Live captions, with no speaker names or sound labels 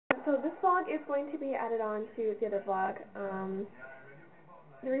So this vlog is going to be added on to the other vlog.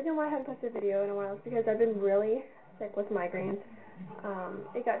 The reason why I haven't posted a video in a while is because I've been really sick with migraines.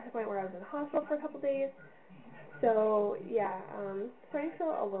 It got to the point where I was in the hospital for a couple days. So yeah, starting to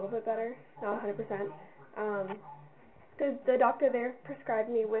feel a little bit better, not 100%. The doctor there prescribed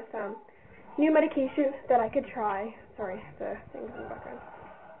me with new medication that I could try. Sorry, the things in the background.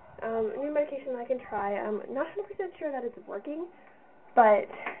 New medication that I can try. I'm not 100% sure that it's working, but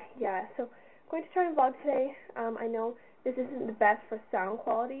yeah. So I'm going to try and vlog today. I know this isn't the best for sound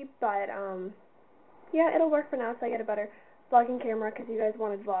quality, but yeah, it'll work for now. So I get a better vlogging camera because you guys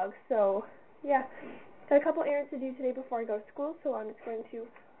wanted vlogs. So yeah, got a couple errands to do today before I go to school. So I'm just going to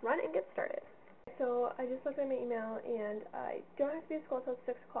run and get started. So I just looked at my email, and I don't have to be at school until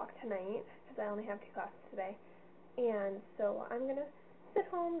 6 o'clock tonight because I only have 2 classes today. And so I'm going to sit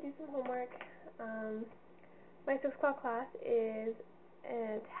home, do some homework. My 6 o'clock class is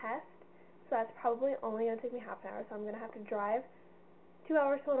a test, so that's probably only going to take me half an hour, so I'm going to have to drive 2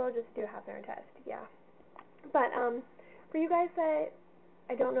 hours total just to do a half an hour test, yeah. But for you guys that,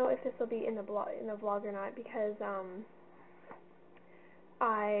 I don't know if this will be in the vlog or not, because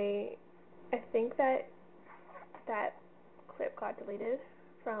I think that clip got deleted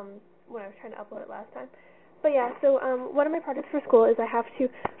from when I was trying to upload it last time. But yeah, so one of my projects for school is I have to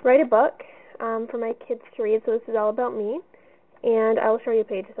write a book for my kids to read. So this is all about me, and I will show you a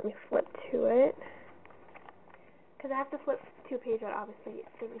page. Just let me flip to it, because I have to flip to a page that obviously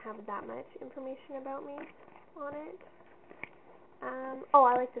doesn't have that much information about me on it. Oh,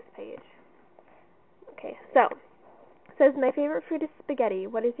 I like this page. Okay, so it says, my favorite food is spaghetti.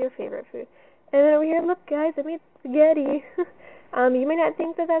 What is your favorite food? And then over here, look guys, I made spaghetti. You may not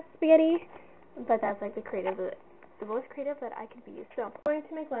think that that's spaghetti, but that's like the most creative that I could be. So I'm going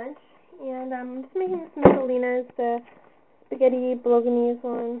to make lunch, and I'm just making some Medalinas, the spaghetti bolognese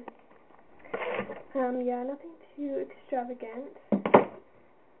one. Yeah, nothing too extravagant.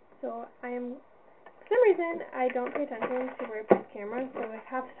 So for some reason, I don't pay attention to where I put the camera, so like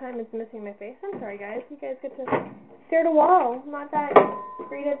half the time it's missing my face. I'm sorry guys, you guys get to stare at a wall. I'm not that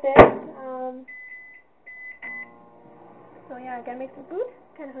great at this. So yeah, I gotta make some food.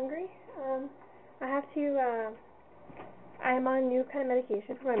 Kind of hungry. I have to, I'm on new kind of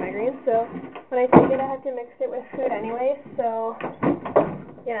medication for my migraines, so when I take it, I have to mix it with food anyway, so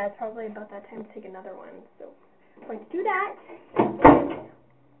yeah, it's probably about that time to take another one, so I'm going to do that.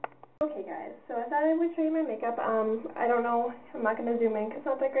 Okay guys, so I thought I would show you my makeup. I don't know, I'm not going to zoom in because it's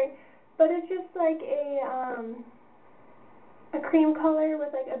not that great, but it's just like a cream color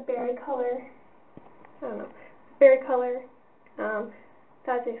with like a berry color, I don't know, berry color.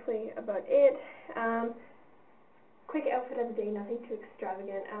 That's basically about it. Quick outfit of the day, nothing too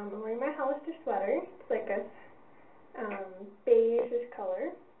extravagant. I'm wearing my Hollister sweater. It's like a beige-ish color.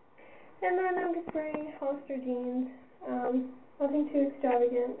 And then I'm just wearing Hollister jeans. Nothing too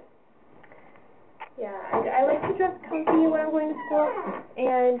extravagant. Yeah, I like to dress comfy when I'm going to school.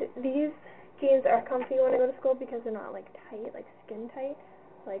 And these jeans are comfy when I go to school because they're not like tight, like skin tight.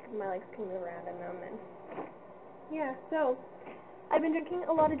 Like my legs can move around in them. And yeah, so I've been drinking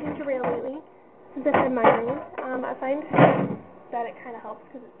a lot of ginger ale lately since I've had migraines. I find that it kind of helps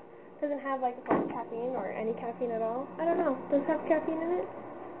because it doesn't have like a lot of caffeine or any caffeine at all. I don't know. Does it have caffeine in it?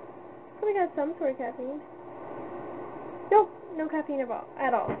 Probably got some sort of caffeine. Nope, no caffeine at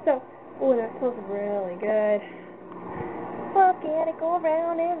all. So, oh, that smells really good. Well, can it go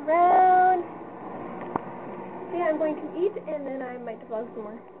round and round? So yeah, I'm going to eat and then I might vlog some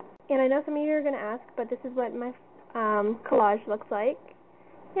more. And I know some of you are going to ask, but this is what my collage looks like.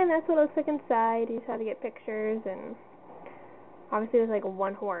 And that's what it looks like inside. You just have to get pictures, and obviously there's like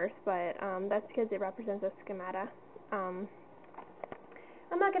one horse, but that's because it represents a schemata. I'm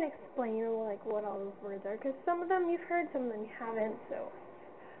not going to explain like what all those words are, because some of them you've heard, some of them you haven't, so.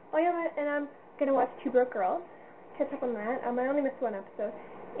 Oh yeah, and I'm going to watch Two Broke Girls, catch up on that. I only missed one episode,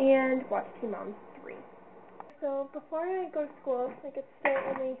 and watch Teen Mom 3. So before I go to school, like it's still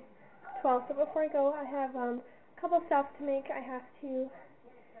only 12, so before I go, I have a couple of stops to make. I have to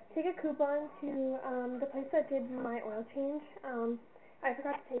take a coupon to the place that did my oil change. I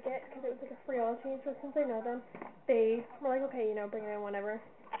forgot to take it because it was like a free oil change, so since I know them, they were like, okay, you know, bring it in whenever.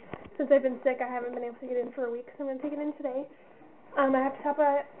 Since I've been sick, I haven't been able to get it in for a week, so I'm going to take it in today. I have to stop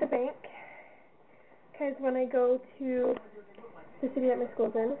at the bank because when I go to the city that my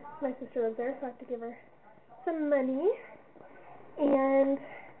school's in, my sister lives there, so I have to give her some money. And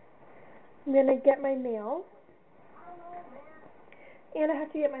I'm going to get my mail. And I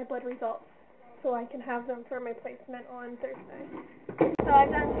have to get my blood results so I can have them for my placement on Thursday. So I've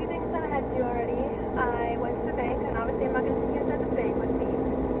done 2 things that I had to do already. I went to the bank, and obviously I'm not going to use at the bank with me.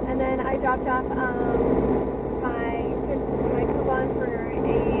 And I dropped off my coupon for a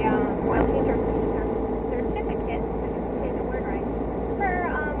oil change or certificate, if I can say the word right, for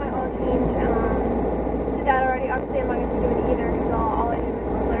my oil change. Did that already. Obviously, I'm not going to do it either, because all I do is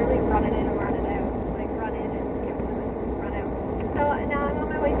literally run it in and run it out. Like, run in and skip the limit and run out. So now I'm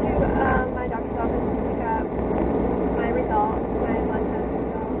on my way to my doctor's office to pick up my results, my blood test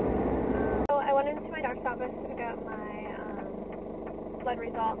results. So I went into my doctor's office to pick up my blood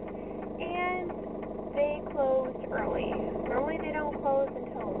results, and they closed early. Normally they don't close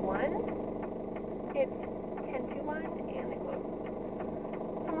until 1. It's 10 to 1, and they closed.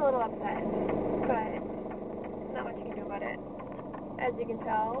 I'm a little upset, but not much you can do about it. As you can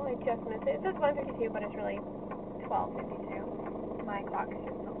tell, I just missed it. It says 1:52, but it's really 12:52. My clock is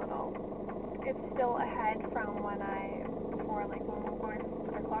just a little. It's still ahead from when before, like when we were going to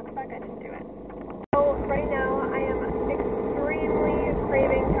put our clocks back. I didn't do it. So right now I am extremely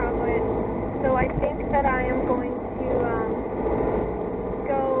craving chocolate. So I think that I am going to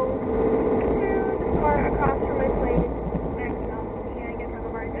go to the store across from my place, and get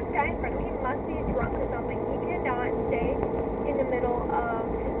chocolate bars. This guy in front of me must be drunk or something. He cannot stay in the middle of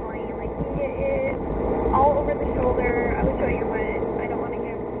his lane. Like, he is all over the shoulder. I would show you, but I don't want to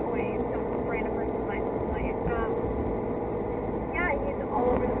give away some random person's license plate. Yeah, he's all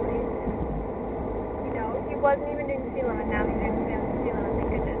over the place. You know, he wasn't even doing the speed limit. Now he's doing the speed limit.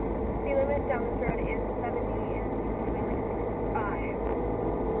 Thank goodness. Speed limit down this road is 70, and he's doing like 65.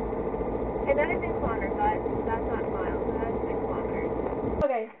 And that is in kilometers. That's not miles. That's in kilometers.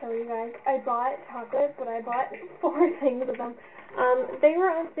 Okay, so you guys, I bought chocolates, but I bought 4 things of them. They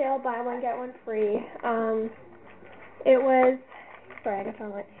were on sale, buy one get one free. It was, sorry, I got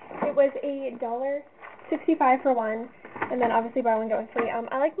found it. It was $1.65 for one, and then obviously buy one get one free.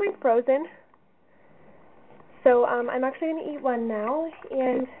 I like mine frozen, so I'm actually gonna eat one now,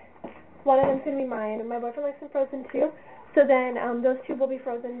 and one of them's gonna be mine. My boyfriend likes them frozen too, so then those 2 will be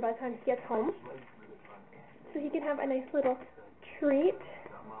frozen by the time he gets home, so he can have a nice little treat.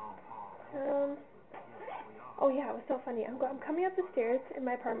 Oh yeah, it was so funny. I'm coming up the stairs in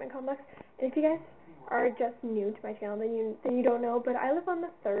my apartment complex, and if you guys are just new to my channel, then you don't know, but I live on the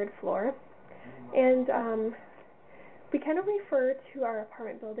 3rd floor, and we kind of refer to our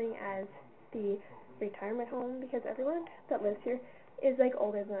apartment building as the retirement home, because everyone that lives here is like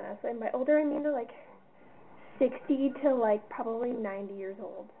older than us, and by older I mean they're like 60 to like probably 90 years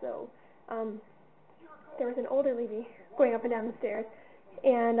old. So there was an older lady going up and down the stairs,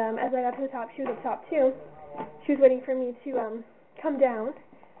 and as I got to the top, she was up top too. She was waiting for me to come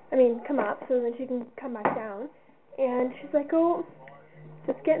up, so then she can come back down. And she's like, "Oh,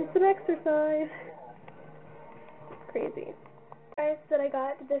 just getting some exercise." Crazy. Guys, that I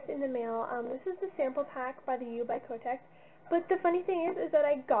got this in the mail. This is the sample pack by the U by Kotex. But the funny thing is that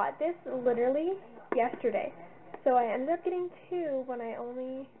I got this literally yesterday. So I ended up getting 2 when I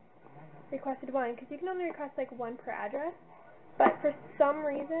only requested 1, because you can only request like 1 per address. But for some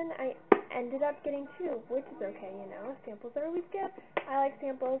reason, I ended up getting 2, which is okay, you know. Samples are always good. I like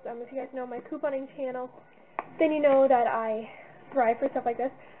samples. If you guys know my couponing channel, then you know that I thrive for stuff like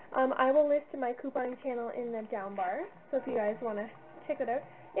this. I will list my couponing channel in the down bar, so if you guys want to check it out.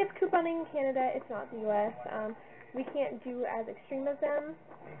 It's couponing in Canada, it's not the U.S. We can't do as extreme as them,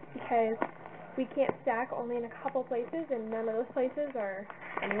 because we can't stack only in a couple places, and none of those places are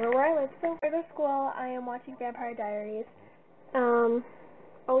anywhere where I live. So for the school, I am watching Vampire Diaries.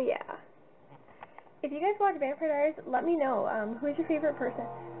 Oh yeah. If you guys watch Vampire Diaries, let me know. Who is your favorite person?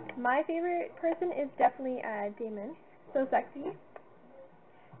 My favorite person is definitely Damon. So sexy.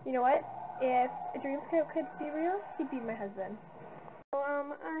 You know what? If dreams could be real, he'd be my husband. So,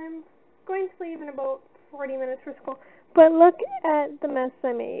 I'm going to leave in about 40 minutes for school. But look at the mess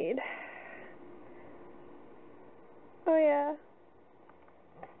I made. Oh yeah.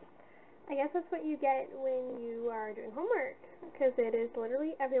 I guess that's what you get when you are doing homework, because it is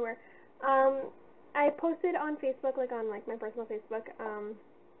literally everywhere. I posted on Facebook, on my personal Facebook,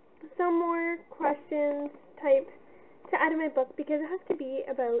 some more questions type to add in my book, because it has to be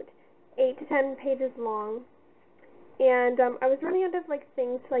about 8 to 10 pages long. And I was running out of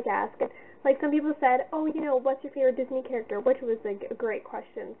things to ask. And, some people said, "Oh, what's your favorite Disney character?" which was a great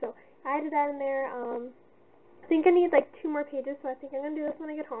question. So I added that in there. I think I need 2 more pages, so I think I'm gonna do this when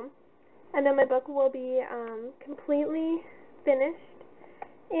I get home. And then my book will be completely finished.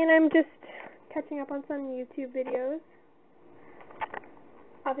 And I'm just catching up on some YouTube videos.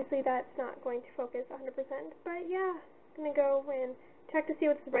 Obviously that's not going to focus 100%, but yeah, I'm going to go and check to see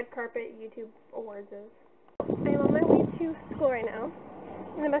what the Red Carpet YouTube Awards is. I'm on my way to school right now,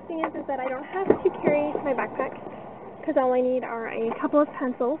 and the best thing is that I don't have to carry my backpack, because all I need are a couple of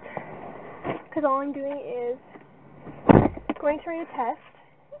pencils because all I'm doing is going to write a test.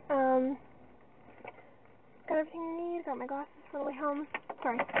 Got everything I need, got my glasses for the way home.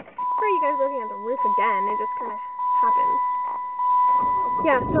 Sorry for you guys looking at the roof again, it just kind of happens.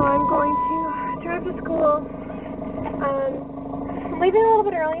 Yeah, so I'm going to drive to school. I'm leaving a little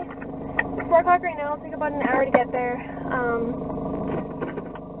bit early. It's 4 o'clock right now, it'll take about an hour to get there.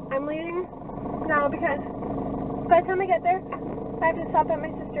 I'm leaving now because by the time I get there, I have to stop at my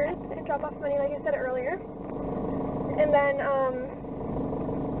sister's and drop off money like I said earlier. And then,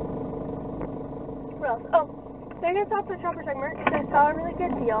 what else? Oh, so I'm going to stop at Shoppers Drug Mart because I saw a really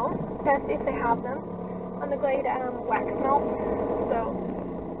good deal, that's if they have them, on the Glade wax melt. So,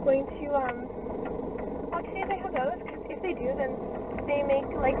 going to, I'll see if they have those, because if they do, then they make,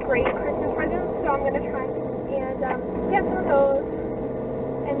 like, great Christmas presents, so I'm going to try and get some of those.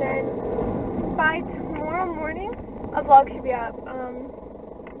 And then, by tomorrow morning, a vlog should be up.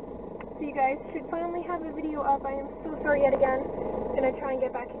 So you guys should finally have a video up. I am so sorry yet again. I'm going to try and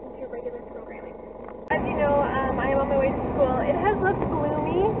get back into regular programming. As you know, I am on my way to school. It has looked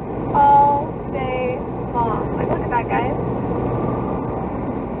gloomy all day long. Like, look at that, guys.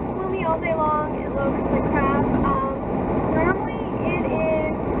 Gloomy all day long. It looks like crap. Normally it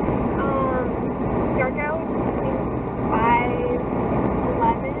is dark out between 5:11,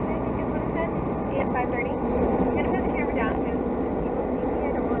 I think is what it said, and 5:30. I'm going to put the camera down because you will see me.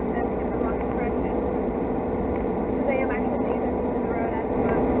 I don't want them to get the wrong impression. Because I am actually seeing this in the road as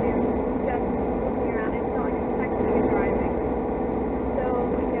well. Just looking around. It's not like I'm technically driving. So,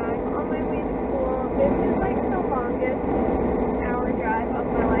 yeah, I'm on my way to school. This is like the longest hour drive of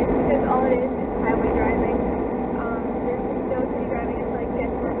my life because all it is highway driving. There's no city driving until I get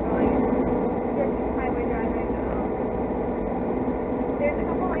to where I'm going. Just highway driving. There's a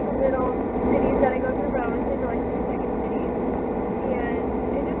couple like little cities that I go through, but honestly they're like second cities. And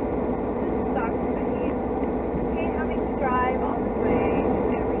it just sucks. I hate having to drive all this way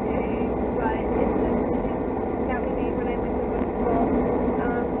every day. But it's the decision that we made when I went to school.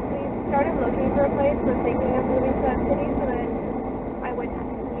 We started looking for a place. We're thinking of moving to that city so that I wouldn't have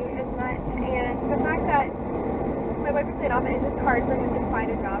to commute as much. And the fact that my boyfriend laid off, it's just hard for him to find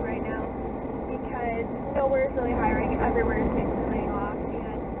a job right now because nowhere is really hiring, everywhere is basically laying off,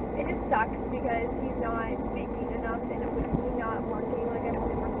 and it just sucks because he's not making enough, and with me not working, like I'm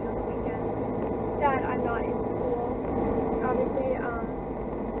only working on the weekends, that I'm not in school, obviously,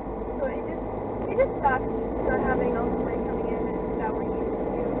 so it just sucks not having all the money coming in that we're used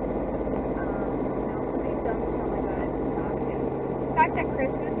to, paying bills and stuff like that. It just sucks, and the fact that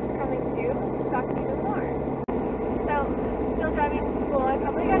Christmas is coming too sucks even more. So, still driving to school. I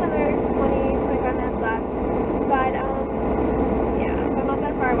probably got another 25 minutes left. But, yeah, so I'm not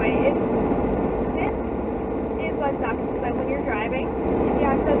that far away. This is what sucks, but when you're driving, if you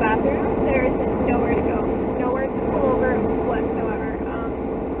have to go to the bathroom, there's nowhere to go. Nowhere to pull over whatsoever.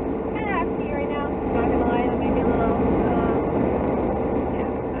 Kind of have to pee right now. Not gonna lie, that might be a little,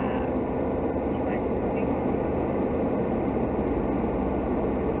 too much for me.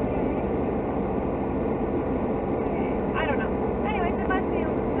 I don't know. Anyways, that might be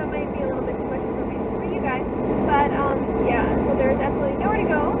a little bit too much information for you guys. But, yeah, so there's absolutely nowhere to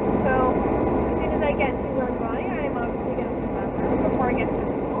go. So, as soon as I get to where I'm going, I'm obviously going to go to the bathroom before I get to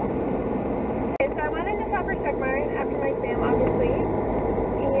school. Okay, so I went into Shoppers Drug Mart after my exam, obviously.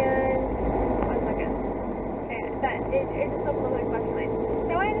 And, one second. Okay, it just opened up my flashlight.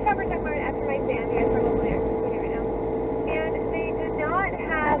 So I went into Shoppers Drug Mart after my exam. You guys probably are seeing it right now. And they did not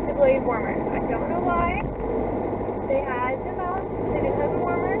have the Glade warmer. I don't know why. They had the mount, but they didn't have the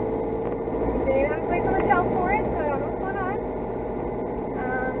warmer. They didn't have a place on the shelf for it, so I don't know what's going on.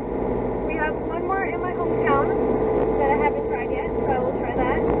 We have one more in my hometown that I haven't tried yet, so I will try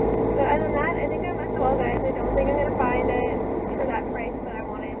that. But other than that, I think I'm as well, guys. I don't think I'm going to find it for that price that I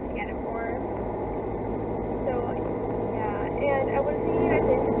wanted to get it for. So, yeah. And I was thinking you guys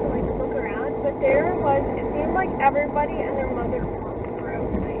in just to, like, look around, but it seemed like everybody and their mother were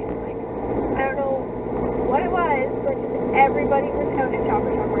outside. Like, I don't know what it was, but just everybody was out at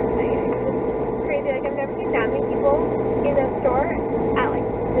Shoppers Drug Mart tonight. It was just crazy. Like, I've never seen that many people in a store at, like,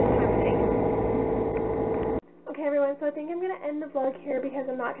 this time of day. Okay, everyone, so I think I'm going to end the vlog here because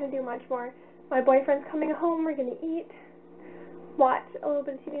I'm not going to do much more. My boyfriend's coming home. We're going to eat, watch a little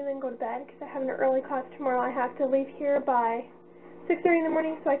bit of TV, and then go to bed because I have an early class tomorrow. I have to leave here by 6:30 in the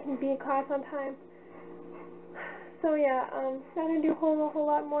morning so I can be in class on time. So, yeah, not going to do a whole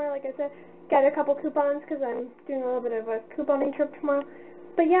lot more. Like I said, get a couple coupons because I'm doing a little bit of a couponing trip tomorrow.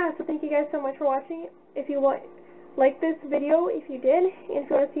 But yeah, so thank you guys so much for watching. If you like this video, if you did, and if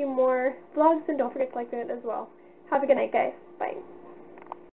you want to see more vlogs, then don't forget to like it as well. Have a good night, guys. Bye.